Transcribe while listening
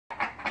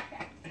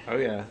Oh,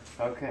 yeah.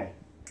 Okay.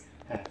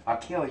 I'll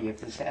kill you if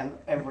this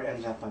ever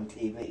ends up on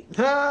TV.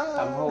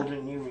 I'm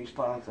holding you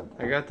responsible.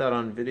 I got that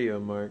on video,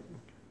 Mark.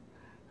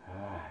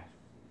 Alright.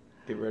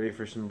 Get ready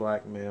for some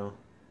blackmail.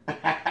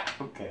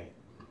 Okay.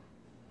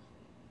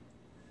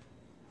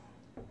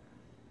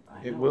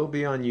 It will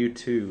be on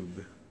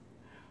YouTube.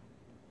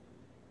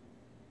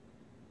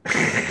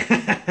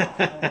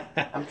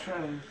 I'm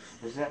trying.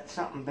 Is that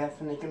something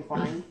Bethany can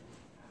find?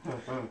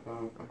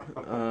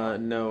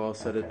 No, I'll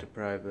set it to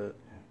private.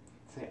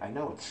 See, I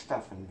know it's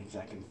stuffing because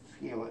I can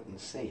feel it and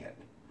see it.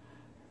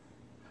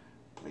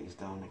 Please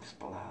don't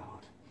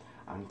explode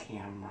on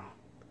camera.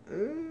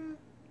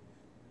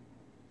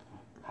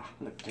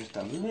 Look, just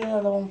a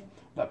little.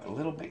 Look, a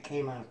little bit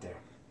came out there.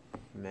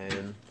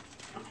 Man.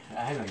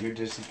 I know you're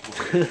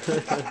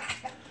disappointed.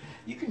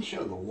 You can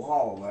show the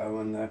wall though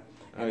and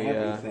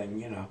everything,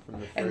 you know.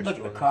 From the first And look,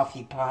 one. the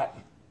coffee pot.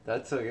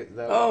 That took it.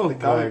 Oh, the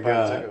coffee my pot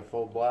God. took a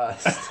full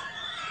blast.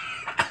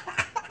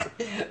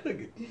 Look,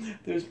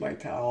 there's my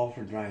towel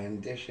for drying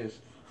dishes.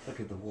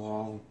 Look at the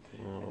wall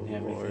and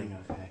everything. Lord.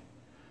 Okay.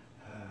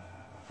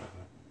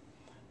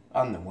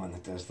 I'm the one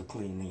that does the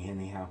cleaning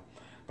anyhow,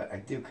 but I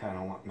do kind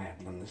of want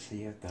Madeline to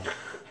see it though.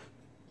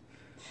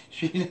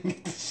 She didn't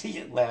get to see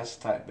it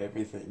last time.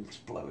 Everything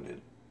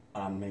exploded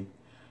on me.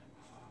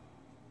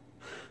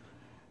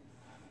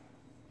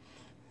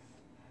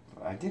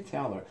 I did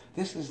tell her,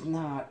 this is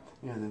not,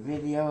 you know, the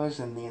videos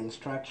and the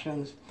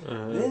instructions.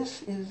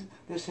 This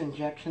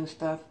injection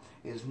stuff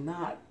is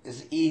not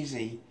as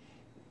easy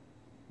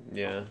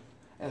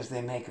as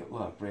they make it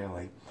look,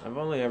 really. I've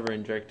only ever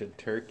injected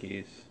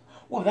turkeys.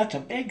 Well, that's a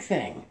big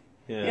thing.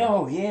 Yeah.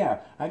 Oh, yeah.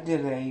 I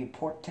did a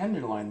pork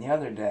tenderloin the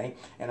other day,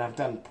 and I've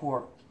done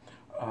pork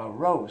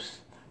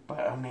roast.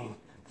 But, I mean,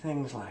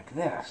 things like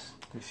this.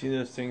 You see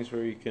those things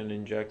where you can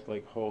inject,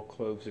 like, whole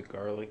cloves of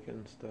garlic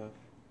and stuff?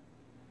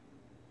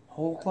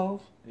 Whole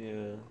clove?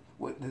 Yeah.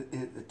 What,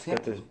 the tip?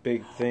 Got this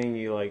big thing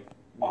you, like,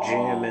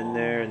 jam in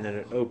there, and then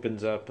it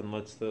opens up and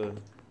lets the...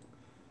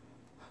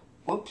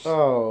 Whoops.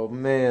 Oh,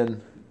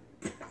 man.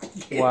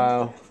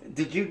 Wow.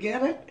 Did you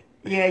get it?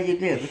 Yeah, you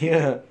did.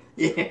 Yeah.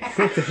 Yeah.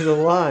 There's a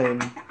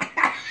line.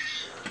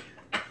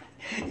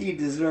 You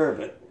deserve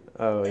it.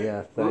 Oh,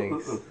 yeah,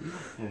 thanks. Oh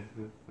my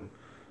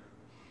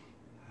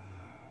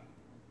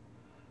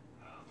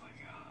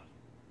God.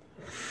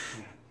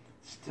 Yeah.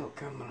 Still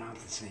coming out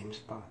the same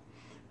spot.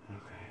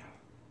 Okay.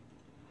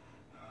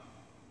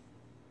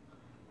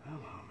 Come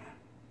on, man.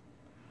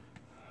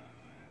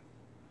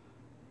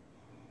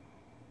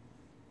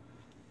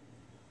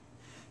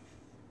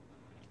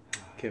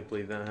 Can't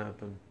believe that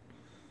happened.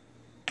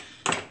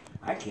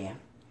 I can.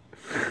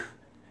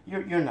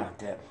 You're not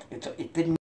dead. It didn't.